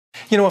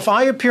if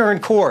I appear in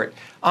court,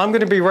 I'm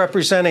going to be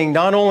representing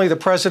not only the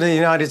President of the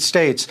United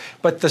States,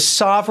 but the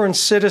sovereign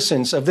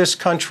citizens of this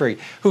country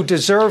who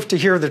deserve to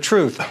hear the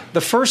truth.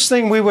 The first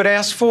thing we would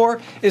ask for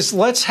is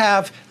let's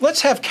have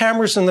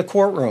cameras in the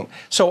courtroom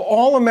so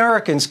all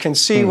Americans can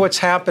see what's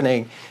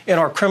happening in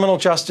our criminal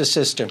justice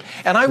system.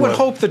 And I would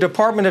hope the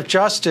Department of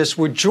Justice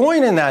would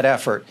join in that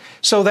effort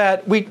so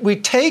that we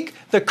take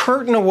the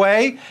curtain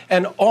away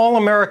and all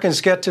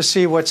Americans get to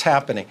see what's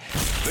happening.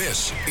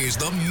 This is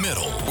The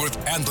Middle with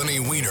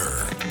Anthony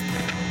Weiner.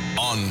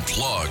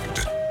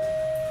 Unplugged.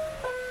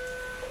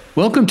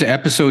 Welcome to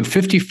episode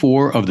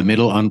 54 of The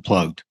Middle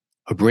Unplugged,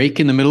 a break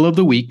in the middle of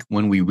the week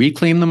when we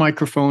reclaim the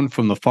microphone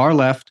from the far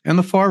left and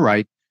the far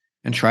right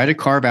and try to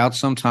carve out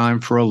some time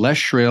for a less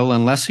shrill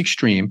and less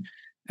extreme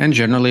and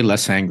generally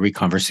less angry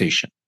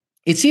conversation.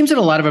 It seems that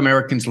a lot of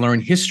Americans learn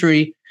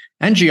history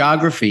and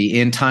geography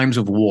in times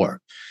of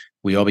war.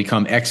 We all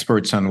become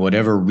experts on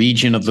whatever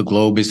region of the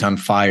globe is on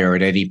fire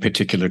at any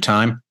particular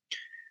time.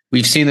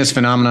 We've seen this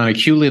phenomenon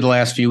acutely the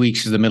last few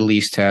weeks as the Middle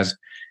East has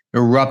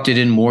erupted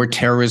in more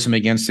terrorism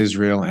against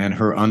Israel and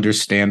her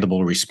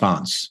understandable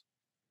response.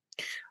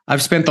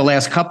 I've spent the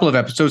last couple of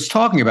episodes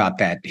talking about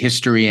that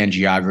history and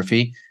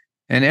geography,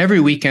 and every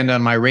weekend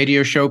on my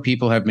radio show,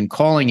 people have been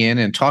calling in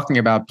and talking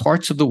about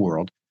parts of the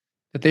world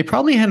that they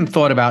probably hadn't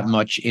thought about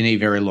much in a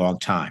very long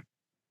time.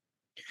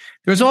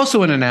 There's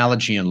also an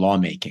analogy in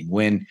lawmaking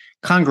when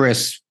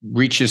Congress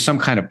reaches some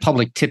kind of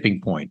public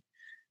tipping point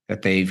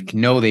that they've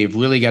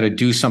really got to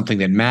do something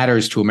that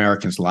matters to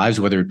Americans' lives,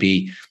 whether it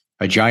be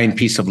a giant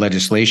piece of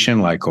legislation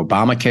like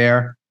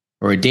Obamacare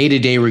or a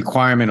day-to-day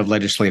requirement of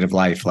legislative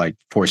life like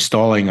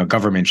forestalling a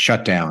government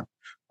shutdown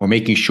or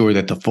making sure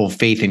that the full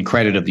faith and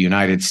credit of the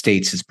United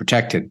States is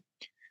protected.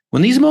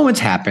 When these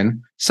moments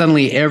happen,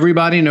 suddenly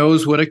everybody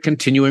knows what a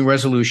continuing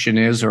resolution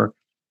is or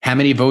how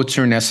many votes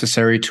are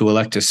necessary to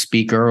elect a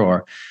speaker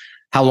or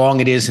how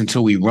long it is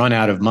until we run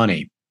out of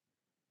money.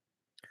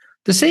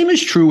 The same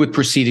is true with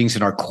proceedings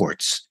in our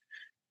courts.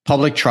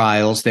 Public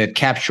trials that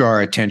capture our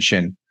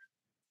attention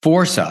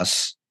force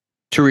us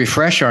to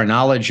refresh our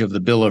knowledge of the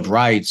Bill of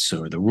Rights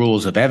or the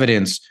rules of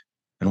evidence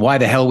and why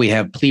the hell we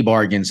have plea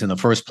bargains in the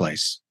first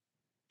place.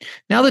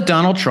 Now that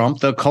Donald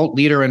Trump, the cult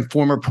leader and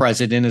former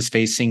president, is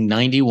facing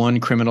 91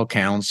 criminal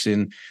counts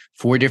in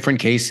 4 different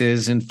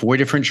cases in 4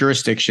 different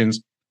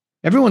jurisdictions,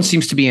 everyone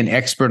seems to be an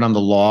expert on the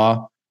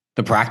law,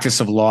 the practice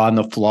of law, and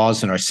the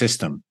flaws in our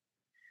system.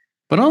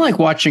 But unlike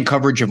watching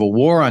coverage of a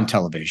war on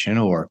television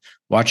or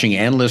watching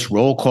endless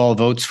roll call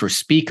votes for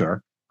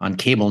speaker on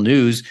cable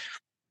news,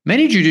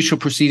 many judicial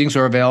proceedings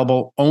are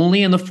available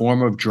only in the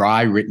form of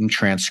dry written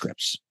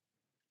transcripts.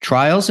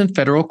 Trials in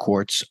federal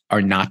courts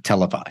are not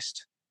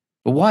televised.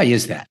 But why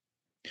is that?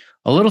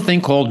 A little thing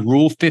called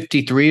Rule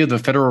 53 of the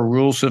Federal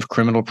Rules of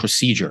Criminal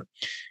Procedure.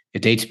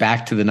 It dates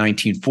back to the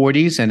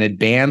 1940s and it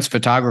bans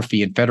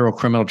photography in federal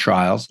criminal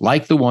trials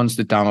like the ones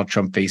that Donald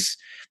Trump faced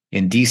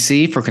in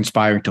D.C. for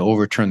conspiring to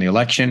overturn the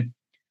election,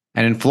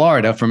 and in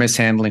Florida for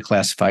mishandling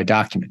classified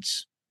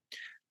documents.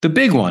 The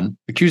big one,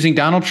 accusing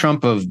Donald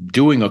Trump of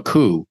doing a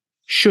coup,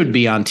 should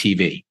be on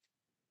TV.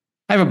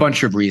 I have a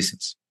bunch of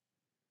reasons.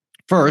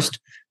 First,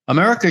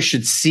 America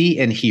should see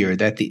and hear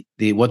that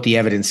what the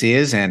evidence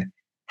is and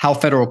how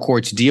federal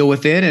courts deal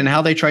with it and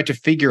how they try to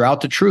figure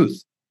out the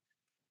truth.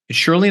 It's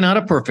surely not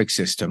a perfect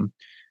system,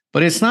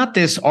 but it's not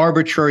this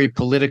arbitrary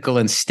political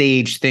and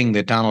staged thing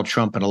that Donald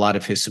Trump and a lot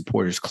of his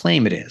supporters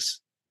claim it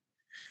is.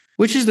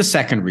 Which is the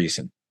second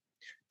reason.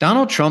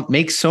 Donald Trump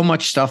makes so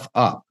much stuff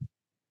up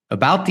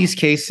about these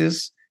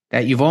cases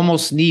that you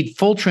almost need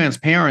full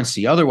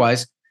transparency.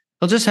 Otherwise,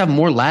 he'll just have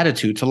more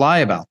latitude to lie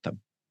about them.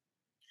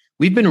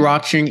 We've been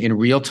watching in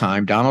real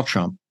time Donald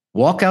Trump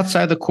walk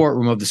outside the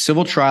courtroom of the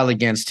civil trial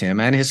against him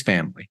and his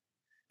family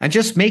and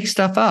just make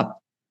stuff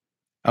up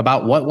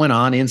about what went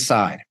on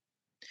inside.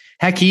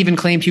 Heck, he even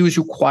claimed he was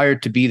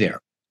required to be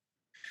there.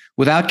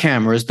 Without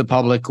cameras, the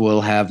public will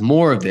have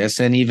more of this,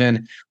 and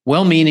even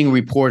well-meaning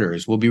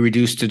reporters will be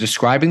reduced to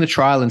describing the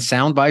trial in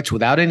sound bites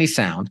without any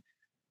sound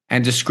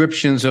and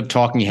descriptions of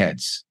talking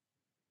heads.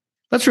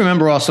 Let's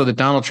remember also that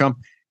Donald Trump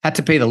had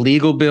to pay the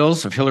legal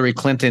bills of Hillary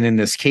Clinton in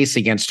this case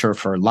against her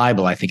for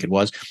libel, I think it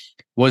was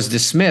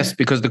dismissed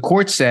because the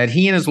court said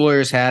he and his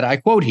lawyers had, I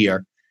quote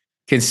here,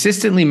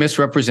 consistently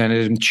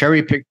misrepresented and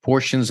cherry-picked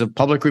portions of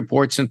public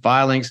reports and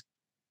filings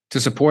to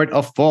support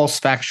a false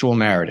factual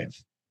narrative.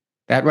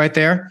 That right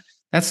there,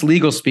 that's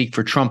legal speak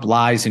for Trump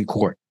lies in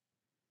court.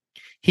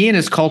 He and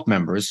his cult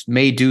members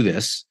may do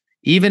this,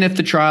 even if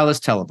the trial is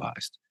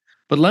televised.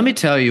 But let me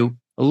tell you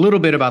a little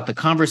bit about the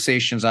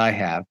conversations I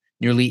have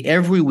nearly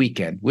every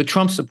weekend with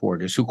Trump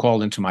supporters who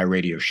call into my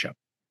radio show.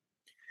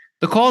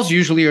 The calls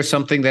usually are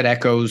something that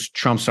echoes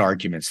Trump's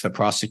arguments. The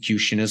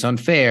prosecution is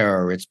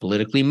unfair, or it's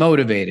politically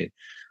motivated,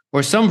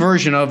 or some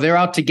version of they're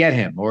out to get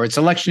him, or it's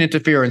election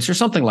interference, or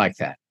something like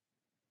that.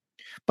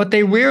 But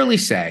they rarely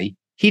say,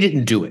 he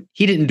didn't do it.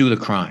 He didn't do the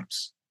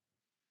crimes.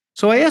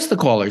 So I asked the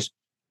callers,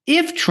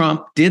 if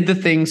Trump did the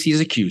things he's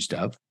accused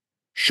of,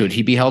 should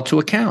he be held to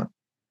account?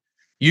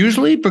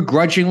 Usually,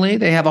 begrudgingly,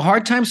 they have a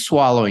hard time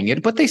swallowing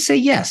it, but they say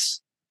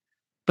yes.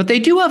 But they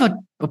do have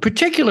a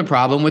particular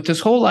problem with this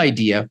whole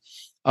idea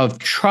of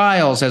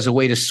trials as a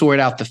way to sort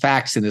out the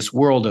facts in this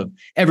world of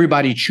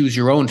everybody choose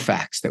your own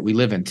facts that we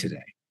live in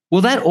today.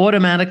 Will that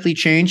automatically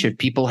change if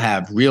people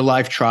have real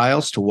life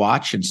trials to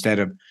watch instead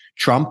of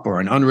Trump or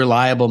an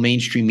unreliable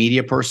mainstream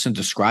media person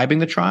describing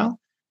the trial?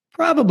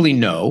 Probably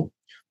no.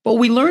 But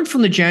we learned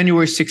from the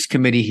January 6th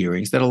committee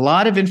hearings that a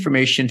lot of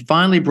information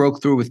finally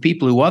broke through with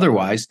people who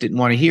otherwise didn't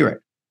want to hear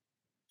it.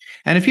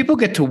 And if people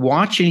get to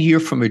watch and hear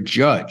from a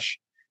judge,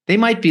 they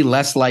might be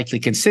less likely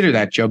to consider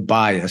that judge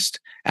biased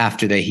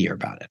after they hear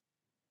about it.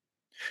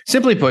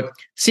 Simply put,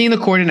 seeing the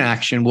court in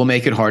action will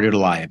make it harder to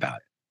lie about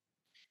it.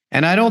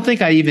 And I don't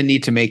think I even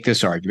need to make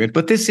this argument,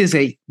 but this is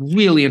a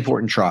really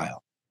important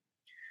trial.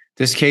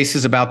 This case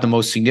is about the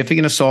most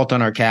significant assault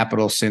on our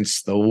capital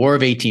since the War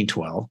of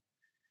 1812,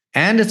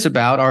 and it's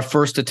about our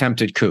first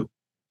attempted coup.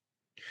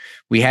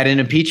 We had an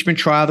impeachment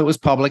trial that was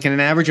public, and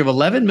an average of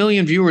 11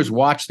 million viewers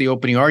watched the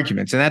opening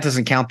arguments, and that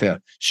doesn't count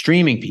the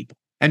streaming people.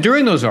 And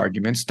during those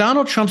arguments,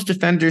 Donald Trump's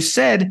defenders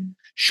said,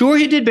 sure,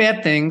 he did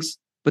bad things,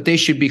 but they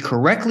should be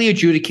correctly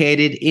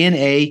adjudicated in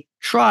a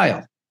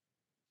trial.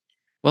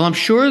 Well, I'm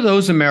sure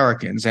those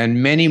Americans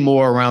and many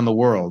more around the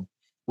world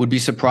would be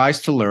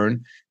surprised to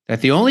learn that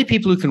the only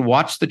people who can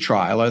watch the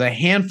trial are the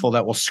handful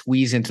that will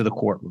squeeze into the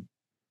courtroom.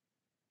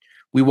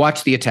 We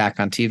watch the attack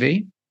on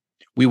TV.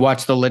 We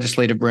watch the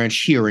legislative branch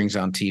hearings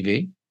on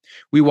TV.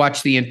 We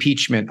watch the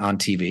impeachment on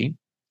TV.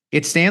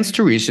 It stands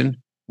to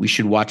reason we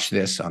should watch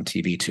this on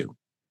TV too.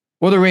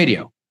 Or the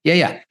radio.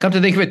 Yeah. Come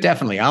to think of it,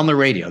 definitely on the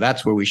radio.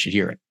 That's where we should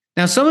hear it.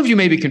 Now, some of you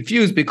may be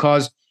confused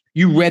because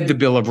you read the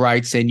Bill of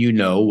Rights and you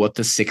know what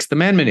the Sixth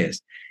Amendment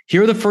is.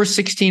 Here are the first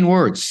 15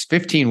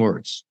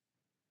 words.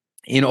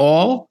 In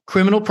all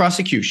criminal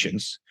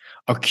prosecutions,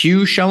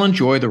 accused shall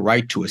enjoy the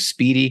right to a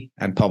speedy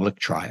and public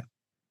trial.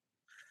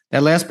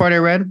 That last part I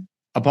read,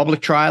 a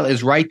public trial,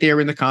 is right there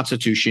in the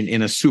Constitution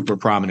in a super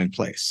prominent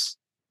place.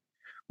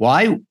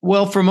 Why?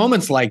 Well, for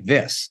moments like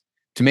this,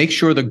 to make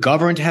sure the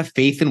governed have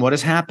faith in what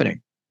is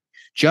happening.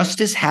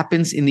 Justice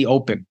happens in the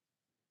open.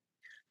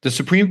 The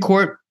Supreme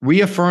Court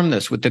reaffirmed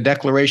this with the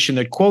declaration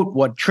that, quote,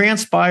 what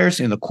transpires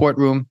in the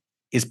courtroom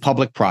is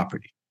public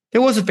property.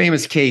 There was a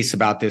famous case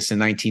about this in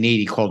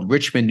 1980 called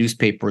Richmond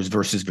Newspapers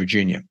versus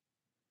Virginia.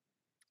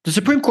 The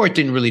Supreme Court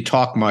didn't really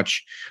talk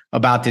much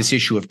about this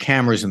issue of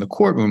cameras in the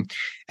courtroom,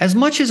 as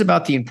much as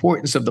about the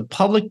importance of the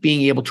public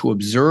being able to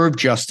observe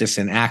justice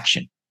in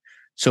action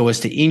so as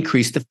to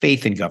increase the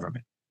faith in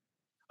government.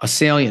 A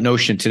salient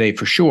notion today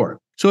for sure.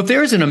 So if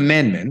there is an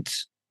amendment,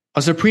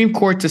 a Supreme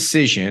Court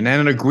decision,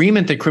 and an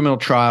agreement that criminal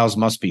trials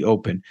must be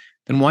open,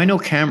 then why no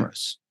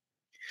cameras?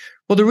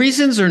 Well, the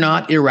reasons are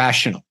not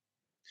irrational.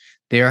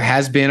 There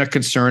has been a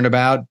concern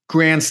about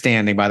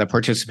grandstanding by the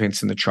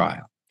participants in the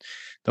trial,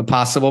 the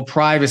possible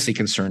privacy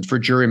concerns for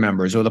jury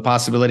members, or the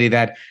possibility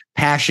that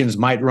passions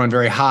might run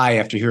very high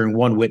after hearing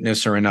one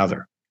witness or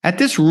another.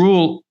 This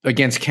rule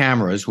against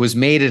cameras was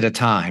made at a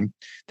time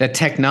that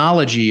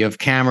technology of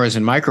cameras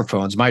and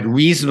microphones might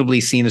reasonably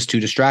be seen as too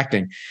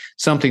distracting,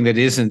 something that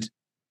isn't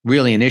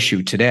really an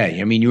issue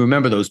today. I mean, you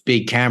remember those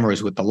big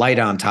cameras with the light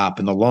on top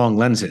and the long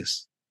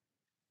lenses.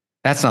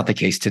 That's not the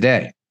case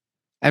today.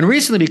 And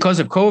recently, because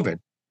of COVID,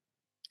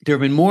 there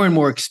have been more and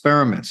more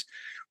experiments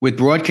with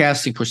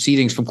broadcasting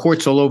proceedings from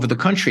courts all over the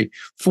country.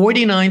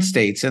 49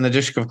 states and the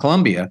District of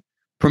Columbia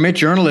permit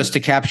journalists to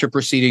capture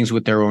proceedings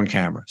with their own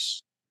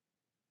cameras.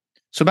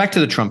 So back to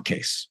the Trump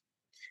case.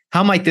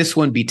 How might this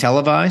one be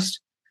televised?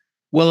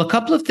 Well, a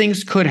couple of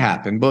things could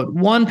happen, but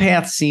one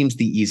path seems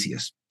the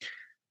easiest.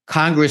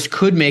 Congress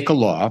could make a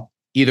law,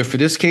 either for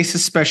this case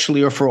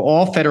especially or for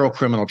all federal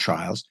criminal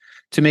trials,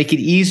 to make it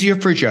easier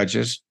for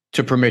judges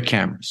to permit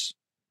cameras.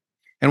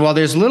 And while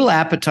there's little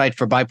appetite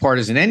for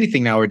bipartisan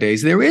anything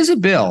nowadays, there is a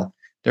bill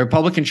the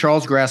Republican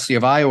Charles Grassley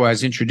of Iowa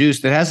has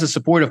introduced that has the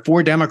support of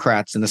 4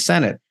 Democrats in the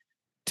Senate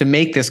to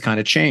make this kind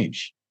of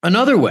change.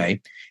 Another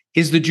way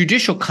is the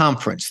Judicial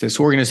Conference, this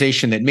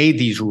organization that made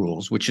these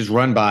rules, which is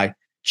run by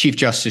Chief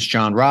Justice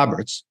John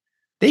Roberts.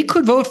 They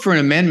could vote for an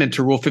amendment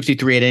to Rule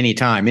 53 at any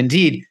time.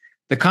 Indeed,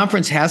 the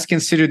conference has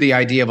considered the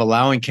idea of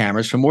allowing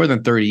cameras for more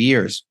than 30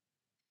 years.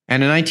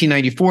 And in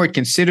 1994, it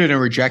considered and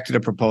rejected a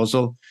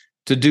proposal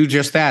to do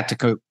just that,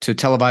 to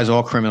televise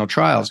all criminal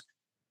trials.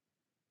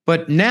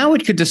 But now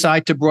it could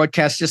decide to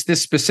broadcast just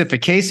this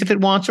specific case if it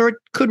wants, or it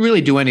could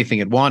really do anything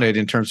it wanted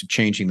in terms of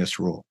changing this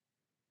rule.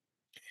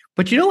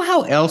 But you know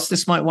how else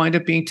this might wind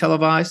up being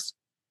televised?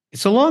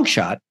 It's a long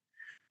shot,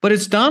 but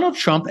it's Donald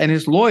Trump and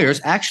his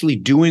lawyers actually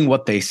doing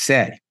what they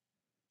say.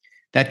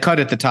 That cut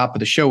at the top of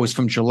the show was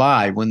from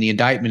July, when the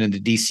indictment in the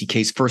D.C.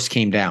 case first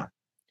came down.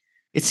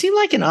 It seemed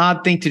like an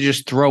odd thing to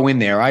just throw in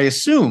there. I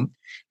assume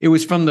it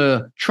was from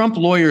the Trump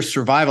Lawyer's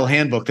Survival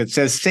Handbook that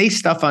says, say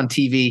stuff on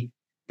TV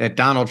that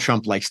Donald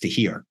Trump likes to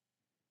hear.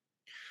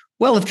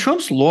 Well, if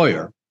Trump's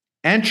lawyer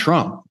and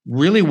Trump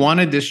really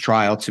wanted this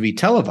trial to be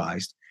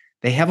televised,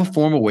 they have a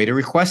formal way to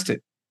request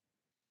it.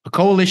 A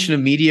coalition of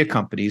media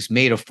companies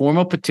made a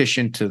formal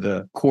petition to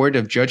the court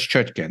of Judge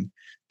Chutkan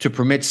to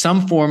permit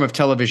some form of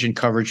television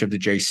coverage of the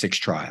J6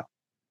 trial.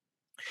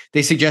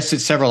 They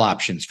suggested several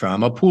options,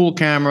 from a pool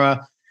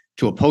camera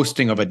to a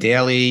posting of a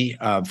daily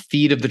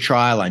feed of the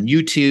trial on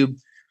YouTube.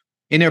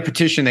 In their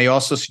petition, they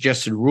also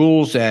suggested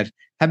rules that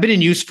have been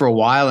in use for a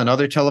while in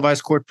other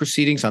televised court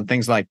proceedings on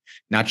things like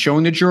not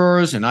showing the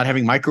jurors and not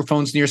having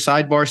microphones near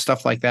sidebars,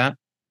 stuff like that.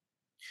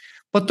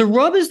 But the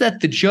rub is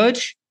that the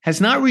judge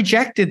has not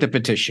rejected the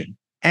petition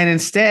and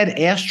instead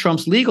asked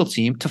Trump's legal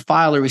team to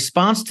file a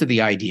response to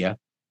the idea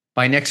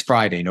by next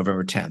Friday,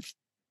 November 10th.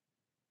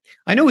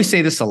 I know we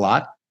say this a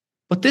lot,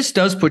 but this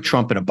does put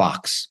Trump in a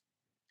box.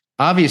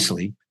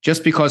 Obviously,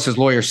 just because his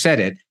lawyer said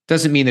it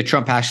doesn't mean that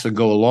Trump has to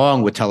go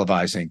along with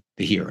televising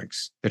the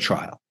hearings, the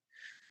trial.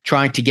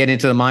 Trying to get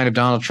into the mind of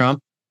Donald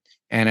Trump,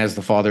 and as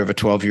the father of a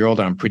 12-year-old,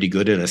 I'm pretty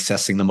good at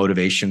assessing the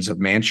motivations of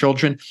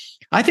man-children.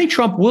 I think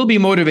Trump will be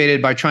motivated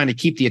by trying to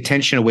keep the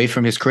attention away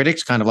from his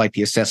critics, kind of like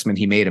the assessment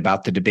he made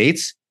about the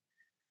debates.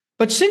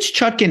 But since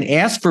Chutkan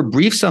asked for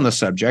briefs on the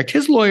subject,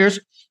 his lawyers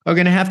are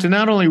going to have to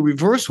not only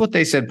reverse what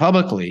they said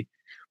publicly,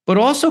 but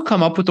also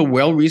come up with the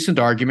well-reasoned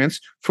arguments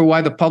for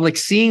why the public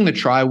seeing the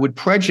trial would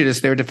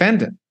prejudice their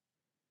defendant.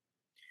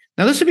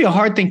 Now, this would be a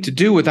hard thing to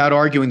do without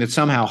arguing that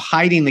somehow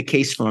hiding the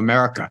case from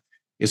America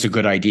is a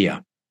good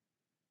idea.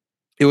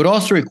 It would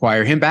also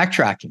require him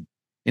backtracking,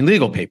 in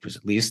legal papers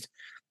at least,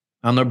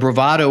 on the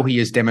bravado he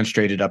has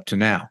demonstrated up to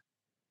now.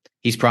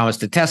 He's promised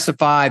to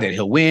testify, that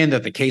he'll win,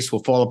 that the case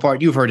will fall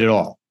apart. You've heard it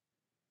all.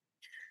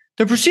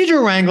 The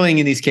procedural wrangling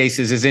in these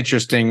cases is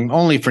interesting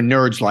only for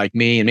nerds like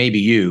me and maybe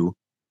you.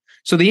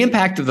 So the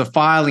impact of the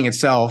filing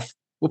itself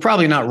will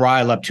probably not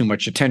rile up too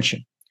much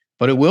attention,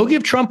 but it will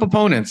give Trump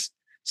opponents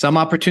some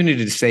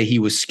opportunity to say he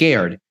was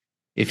scared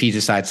if he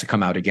decides to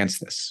come out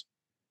against this.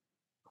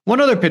 One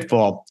other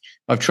pitfall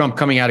of Trump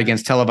coming out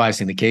against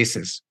televising the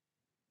cases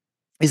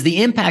is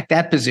the impact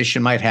that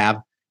position might have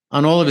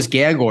on all of his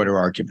gag order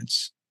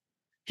arguments.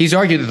 He's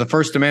argued that the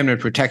First Amendment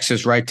protects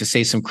his right to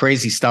say some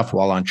crazy stuff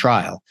while on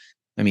trial.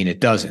 I mean, it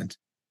doesn't.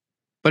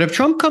 But if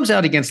Trump comes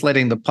out against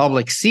letting the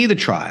public see the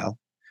trial,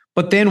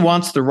 but then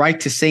wants the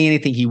right to say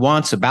anything he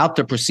wants about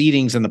the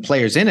proceedings and the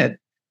players in it,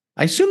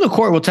 I assume the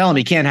court will tell him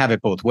he can't have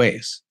it both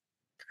ways.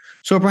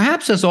 So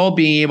perhaps us all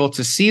being able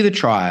to see the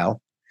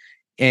trial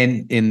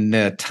and in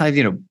the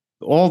time,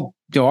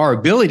 our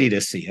ability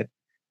to see it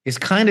is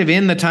kind of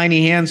in the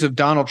tiny hands of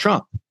Donald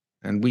Trump.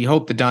 And we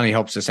hope that Donnie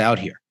helps us out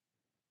here.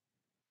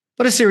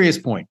 But a serious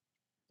point,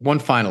 one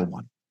final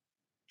one.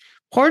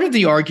 Part of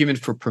the argument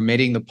for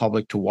permitting the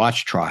public to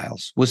watch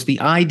trials was the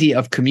idea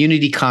of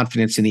community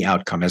confidence in the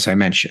outcome, as I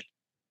mentioned.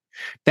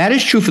 That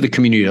is true for the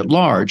community at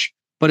large,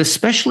 but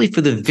especially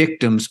for the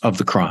victims of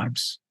the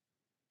crimes.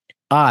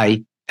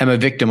 I am a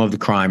victim of the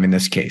crime in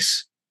this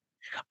case.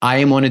 I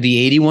am one of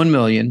the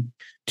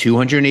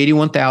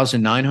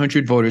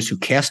 81,281,900 voters who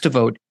cast a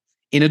vote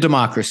in a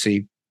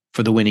democracy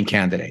for the winning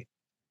candidate.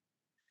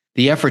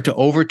 The effort to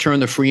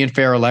overturn the free and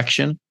fair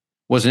election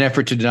was an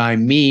effort to deny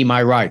me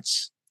my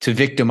rights, to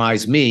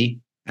victimize me,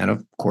 and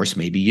of course,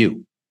 maybe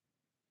you.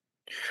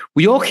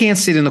 We all can't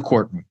sit in the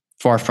courtroom,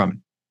 far from it.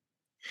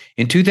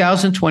 In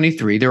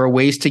 2023, there are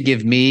ways to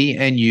give me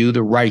and you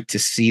the right to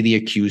see the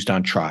accused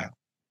on trial,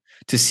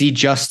 to see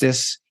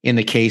justice in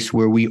the case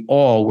where we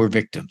all were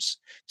victims,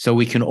 so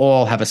we can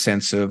all have a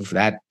sense of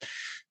that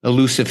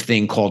elusive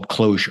thing called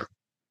closure.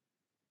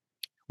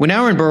 When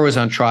Aaron Burr was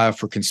on trial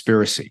for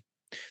conspiracy,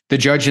 the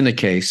judge in the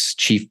case,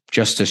 Chief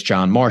Justice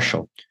John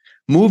Marshall,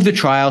 moved the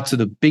trial to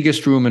the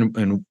biggest room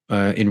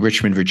in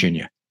Richmond,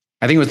 Virginia.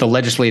 I think it was the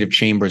legislative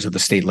chambers of the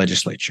state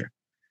legislature.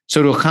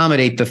 So to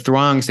accommodate the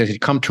throngs that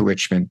had come to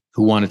Richmond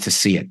who wanted to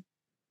see it.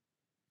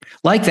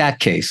 Like that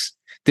case,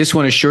 this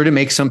one is sure to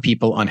make some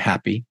people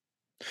unhappy,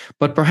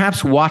 but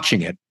perhaps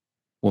watching it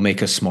will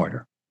make us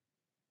smarter.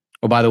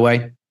 Oh, by the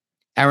way,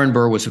 Aaron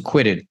Burr was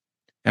acquitted,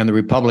 and the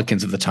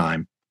Republicans of the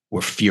time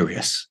were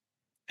furious.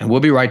 And we'll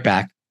be right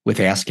back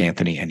with Ask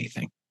Anthony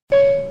Anything.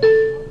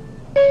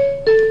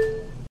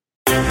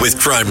 With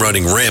crime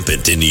running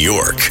rampant in New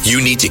York,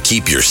 you need to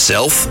keep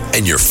yourself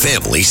and your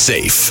family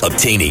safe.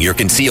 Obtaining your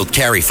concealed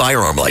carry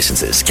firearm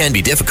licenses can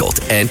be difficult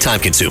and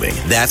time-consuming.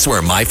 That's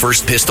where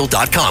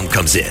MyFirstPistol.com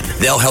comes in.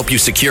 They'll help you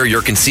secure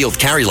your concealed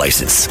carry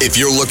license. If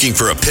you're looking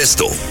for a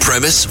pistol,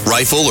 premise,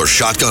 rifle, or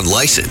shotgun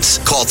license,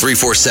 call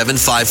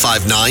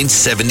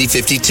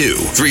 347-559-7052.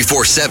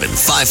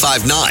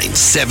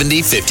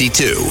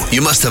 347-559-7052.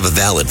 You must have a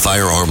valid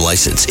firearm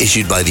license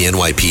issued by the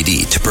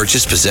NYPD to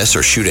purchase, possess,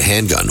 or shoot a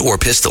handgun or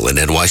pistol in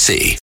NYC.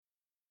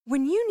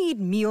 When you need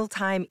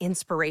mealtime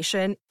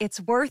inspiration, it's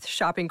worth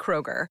shopping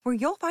Kroger, where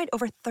you'll find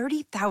over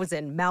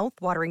 30,000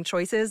 mouth-watering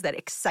choices that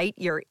excite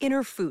your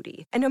inner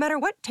foodie. And no matter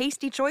what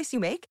tasty choice you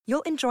make,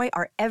 you'll enjoy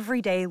our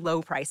everyday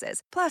low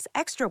prices, plus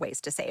extra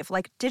ways to save,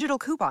 like digital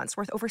coupons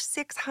worth over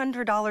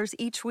 $600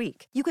 each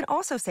week. You can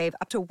also save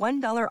up to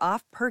 $1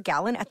 off per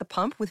gallon at the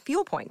pump with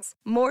fuel points.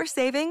 More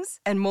savings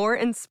and more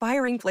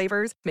inspiring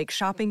flavors make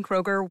shopping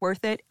Kroger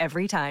worth it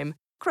every time.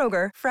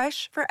 Kroger,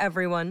 fresh for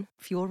everyone.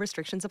 Fuel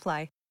restrictions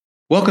apply.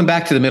 Welcome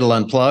back to the Middle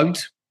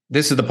Unplugged.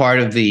 This is the part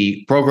of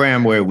the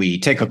program where we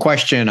take a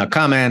question, a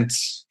comment,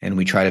 and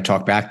we try to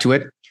talk back to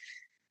it.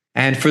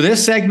 And for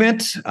this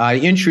segment, I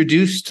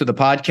introduce to the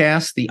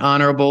podcast the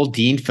Honorable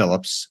Dean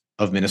Phillips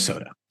of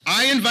Minnesota.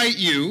 I invite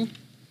you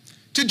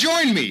to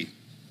join me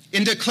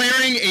in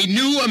declaring a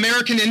new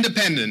American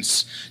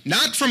independence,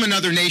 not from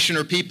another nation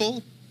or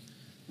people,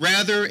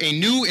 rather a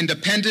new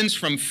independence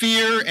from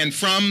fear and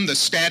from the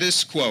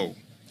status quo.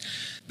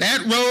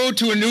 That road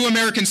to a new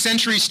American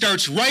century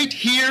starts right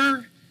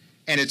here,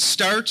 and it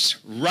starts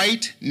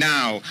right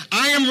now.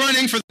 I am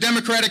running for the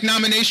Democratic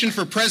nomination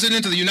for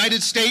President of the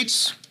United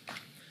States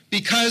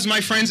because,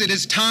 my friends, it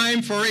is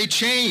time for a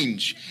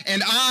change,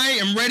 and I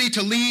am ready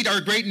to lead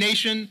our great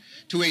nation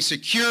to a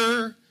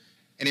secure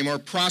and a more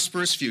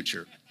prosperous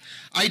future.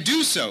 I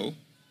do so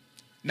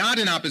not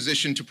in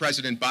opposition to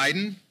President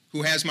Biden,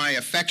 who has my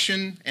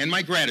affection and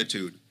my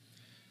gratitude,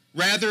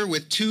 rather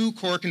with two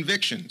core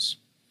convictions: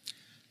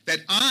 that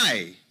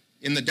I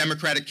am the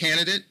Democratic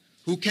candidate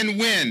who can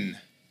win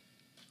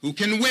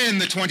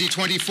the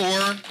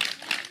 2024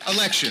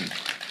 election.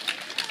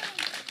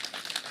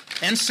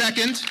 And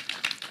second,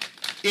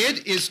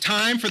 it is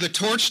time for the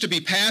torch to be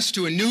passed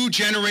to a new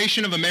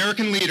generation of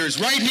American leaders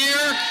right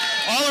here,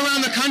 all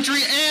around the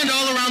country, and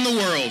all around the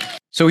world.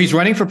 So he's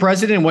running for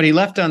president, and what he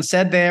left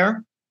unsaid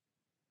there,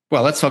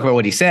 well, let's talk about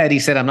what he said. He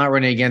said, I'm not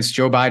running against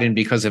Joe Biden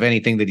because of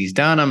anything that he's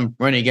done. I'm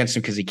running against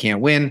him because he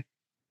can't win.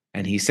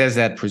 And he says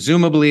that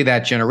presumably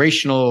that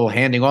generational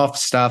handing off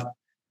stuff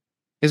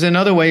is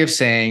another way of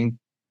saying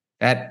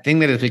that thing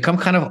that has become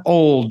kind of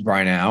old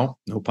by now,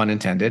 no pun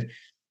intended,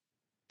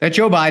 that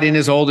Joe Biden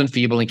is old and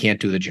feeble and can't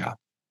do the job.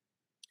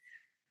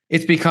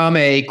 It's become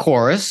a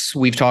chorus.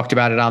 We've talked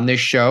about it on this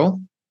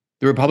show.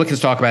 The Republicans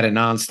talk about it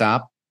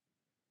nonstop.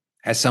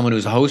 As someone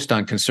who's a host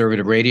on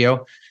conservative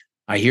radio,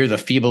 I hear the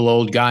feeble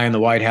old guy in the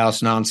White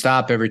House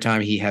nonstop every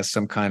time he has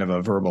some kind of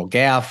a verbal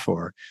gaffe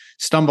or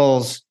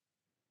stumbles.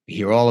 We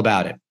hear all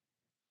about it.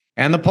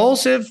 And the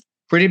polls have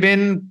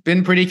been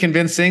pretty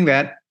convincing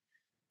that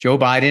Joe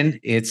Biden,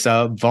 it's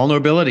a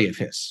vulnerability of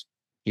his.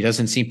 He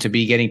doesn't seem to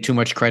be getting too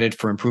much credit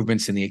for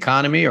improvements in the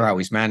economy or how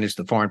he's managed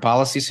the foreign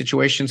policy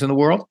situations in the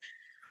world,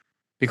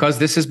 because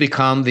this has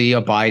become the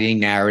abiding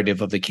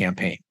narrative of the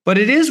campaign. But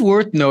it is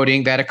worth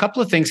noting that a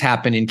couple of things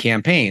happen in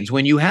campaigns.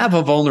 When you have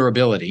a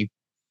vulnerability,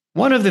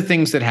 one of the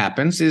things that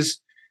happens is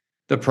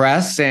the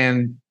press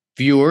and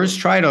viewers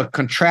try to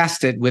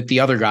contrast it with the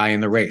other guy in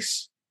the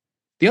race.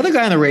 The other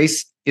guy in the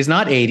race is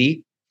not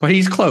 80, but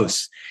he's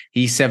close.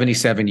 He's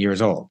 77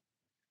 years old.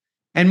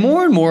 And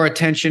more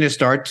attention is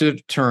starting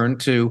to turn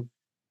to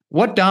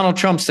what Donald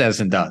Trump says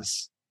and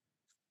does.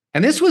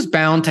 And this was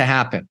bound to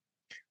happen.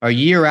 A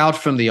year out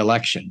from the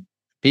election,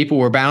 people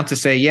were bound to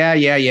say,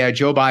 yeah,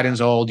 Joe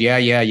Biden's old.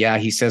 Yeah,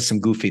 he says some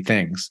goofy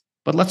things.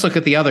 But let's look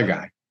at the other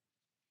guy.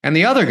 And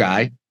the other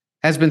guy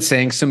has been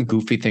saying some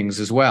goofy things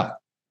as well.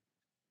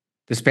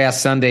 This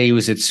past Sunday, he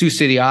was at Sioux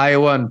City,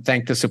 Iowa, and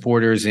thanked the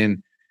supporters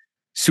in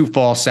Sioux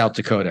Falls, South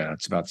Dakota.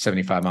 It's about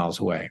 75 miles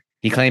away.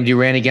 He claimed he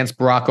ran against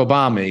Barack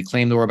Obama. He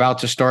claimed they were about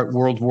to start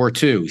World War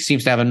II. He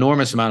seems to have an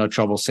enormous amount of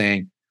trouble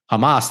saying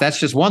Hamas. That's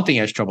just one thing he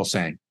has trouble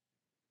saying.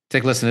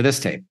 Take a listen to this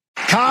tape.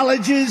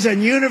 Colleges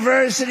and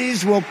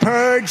universities will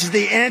purge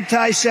the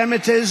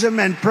anti-Semitism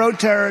and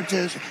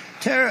pro-terrorism.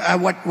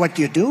 What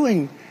you're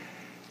doing,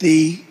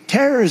 the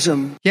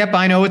terrorism. Yep,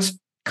 I know it's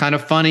kind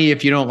of funny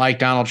if you don't like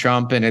Donald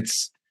Trump, and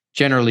it's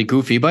generally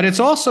goofy, but it's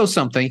also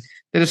something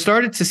that has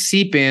started to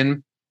seep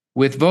in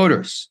with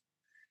voters.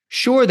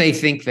 Sure, they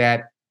think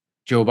that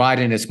Joe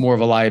Biden is more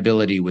of a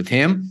liability with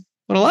him,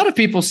 but a lot of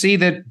people see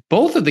that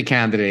both of the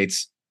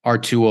candidates are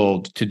too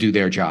old to do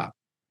their job.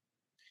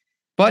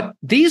 But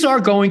these are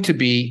going to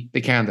be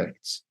the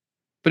candidates.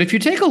 But if you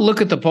take a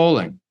look at the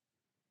polling,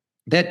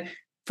 that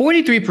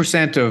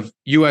 43% of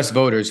U.S.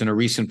 voters in a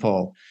recent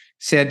poll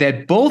said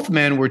that both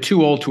men were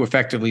too old to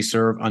effectively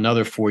serve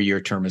another 4-year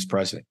term as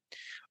president.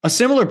 A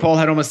similar poll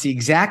had almost the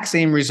exact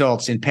same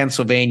results in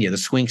Pennsylvania, the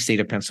swing state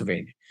of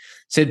Pennsylvania.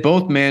 Said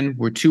both men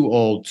were too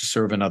old to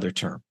serve another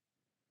term.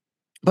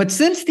 But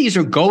since these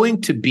are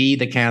going to be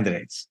the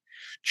candidates,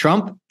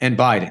 Trump and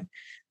Biden,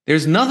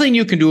 there's nothing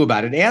you can do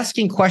about it.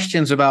 Asking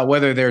questions about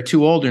whether they're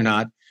too old or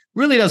not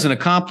really doesn't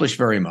accomplish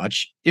very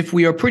much if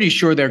we are pretty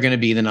sure they're going to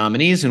be the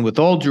nominees. And with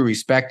all due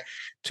respect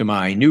to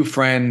my new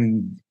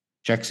friend,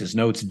 checks his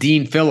notes,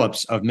 Dean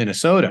Phillips of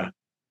Minnesota,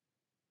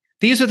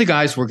 these are the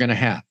guys we're going to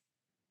have.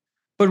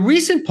 But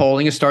recent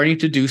polling is starting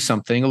to do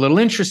something a little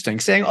interesting,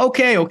 saying,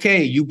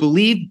 okay, you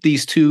believe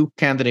these two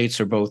candidates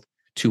are both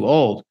too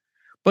old.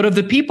 But of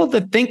the people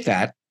that think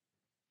that,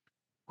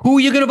 who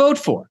are you going to vote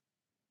for?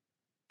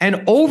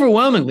 And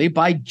overwhelmingly,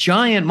 by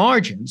giant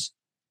margins,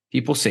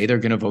 people say they're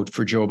going to vote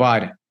for Joe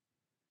Biden.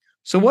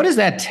 So what does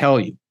that tell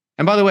you?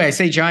 And by the way, I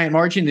say giant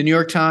margin. The New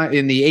York Times,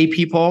 in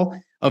the AP poll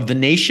of The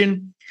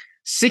Nation,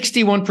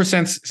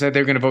 61% said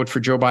they're going to vote for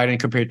Joe Biden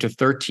compared to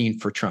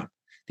 13% for Trump.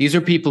 These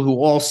are people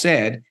who all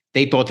said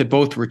they thought that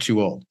both were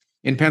too old.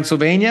 In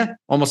Pennsylvania,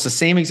 almost the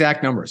same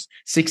exact numbers,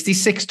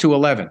 66 to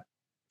 11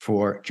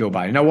 for Joe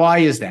Biden. Now, why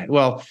is that?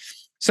 Well,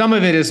 some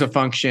of it is a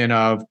function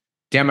of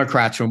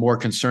Democrats who are more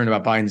concerned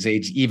about Biden's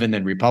age even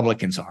than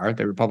Republicans are.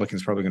 The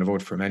Republicans are probably going to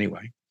vote for him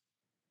anyway.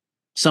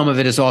 Some of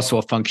it is also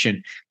a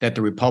function that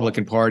the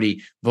Republican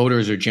Party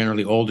voters are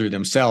generally older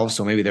themselves,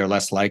 so maybe they're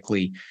less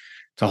likely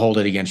to hold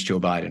it against Joe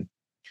Biden.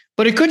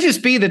 But it could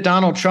just be that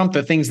Donald Trump,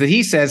 the things that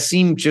he says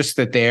seem just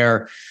that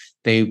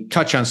they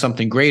touch on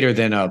something greater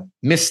than a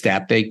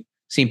misstep. They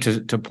seem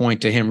to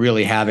point to him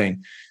really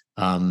having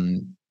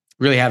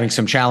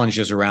some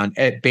challenges around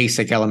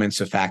basic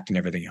elements of fact and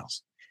everything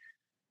else.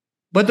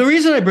 But the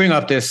reason I bring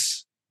up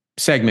this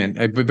segment,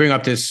 I bring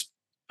up this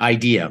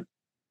idea,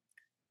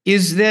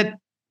 is that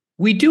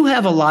we do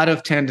have a lot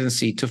of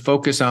tendency to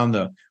focus on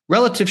the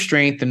relative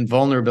strength and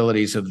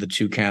vulnerabilities of the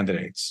two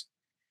candidates,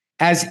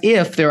 as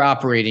if they're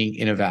operating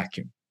in a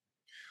vacuum.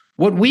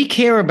 What we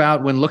care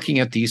about when looking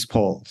at these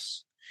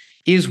polls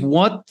is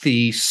what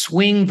the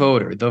swing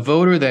voter, the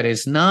voter that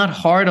is not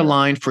hard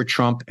aligned for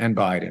Trump and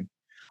Biden,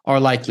 are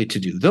likely to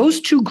do.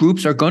 Those two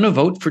groups are going to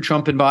vote for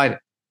Trump and Biden.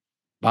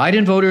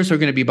 Biden voters are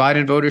going to be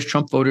Biden voters.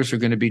 Trump voters are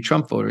going to be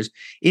Trump voters.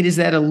 It is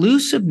that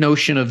elusive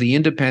notion of the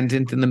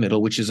independent in the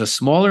middle, which is a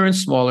smaller and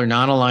smaller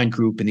non-aligned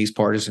group in these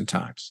partisan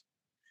times.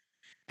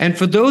 And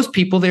for those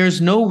people,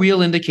 there's no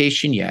real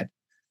indication yet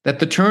that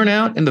the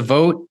turnout and the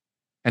vote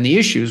and the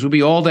issues will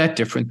be all that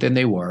different than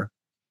they were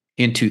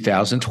in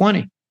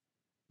 2020.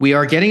 We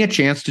are getting a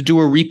chance to do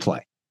a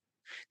replay.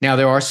 Now,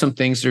 there are some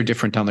things that are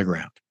different on the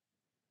ground.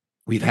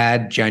 We've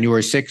had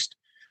January 6th.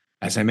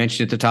 As I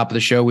mentioned at the top of the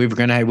show, we're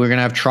going to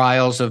have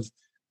trials of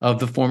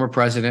the former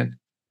president.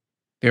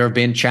 There have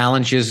been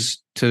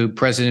challenges to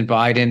President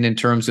Biden in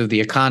terms of the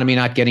economy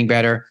not getting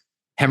better,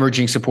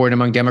 hemorrhaging support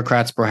among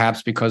Democrats,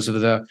 perhaps because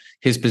of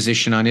his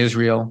position on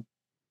Israel.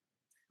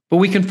 But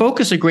we can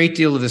focus a great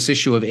deal of this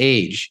issue of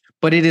age,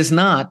 but it is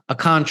not a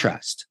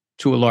contrast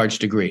to a large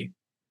degree.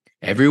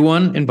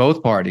 Everyone in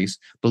both parties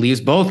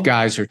believes both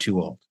guys are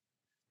too old,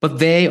 but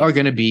they are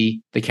going to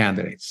be the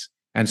candidates.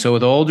 And so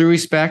with all due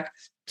respect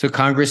to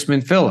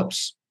Congressman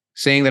Phillips,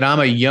 saying that I'm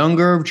a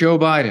younger Joe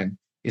Biden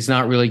is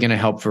not really going to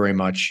help very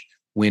much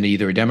win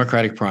either a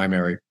Democratic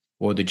primary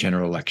or the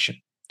general election.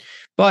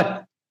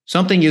 But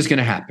something is going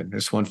to happen.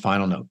 This one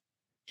final note.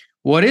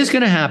 What is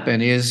going to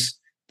happen is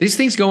these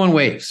things go in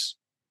waves.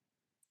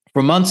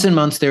 For months and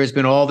months, there has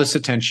been all this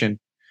attention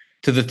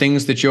to the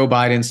things that Joe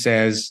Biden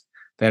says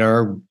that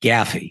are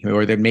gaffy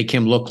or that make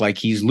him look like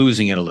he's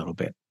losing it a little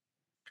bit.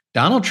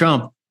 Donald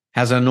Trump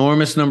has an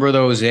enormous number of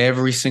those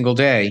every single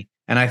day.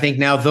 And I think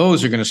now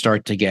those are going to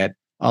start to get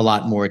a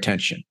lot more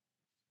attention.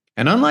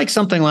 And unlike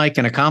something like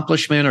an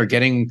accomplishment or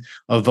getting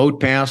a vote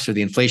passed or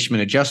the Inflation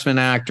Adjustment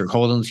Act or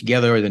holding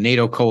together the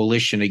NATO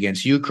coalition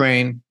against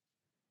Ukraine,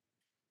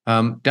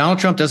 Donald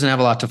Trump doesn't have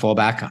a lot to fall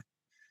back on.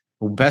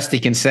 The best he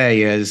can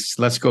say is,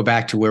 let's go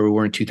back to where we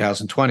were in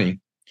 2020,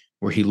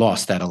 where he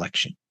lost that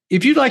election.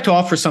 If you'd like to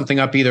offer something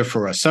up either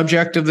for a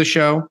subject of the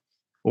show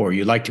or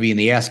you'd like to be in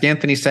the Ask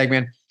Anthony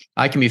segment,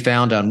 I can be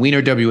found on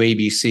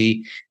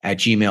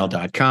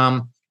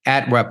wienerwabc@gmail.com,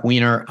 @Rep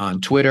Wiener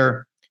on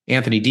Twitter,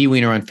 Anthony D.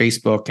 Wiener on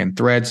Facebook and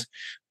Threads,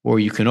 or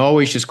you can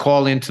always just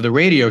call into the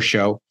radio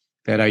show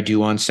that I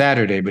do on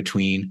Saturday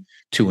between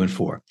 2 and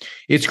 4.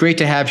 It's great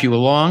to have you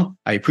along.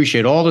 I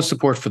appreciate all the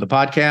support for the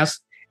podcast,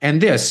 and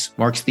this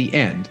marks the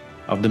end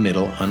of The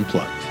Middle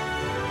Unplugged.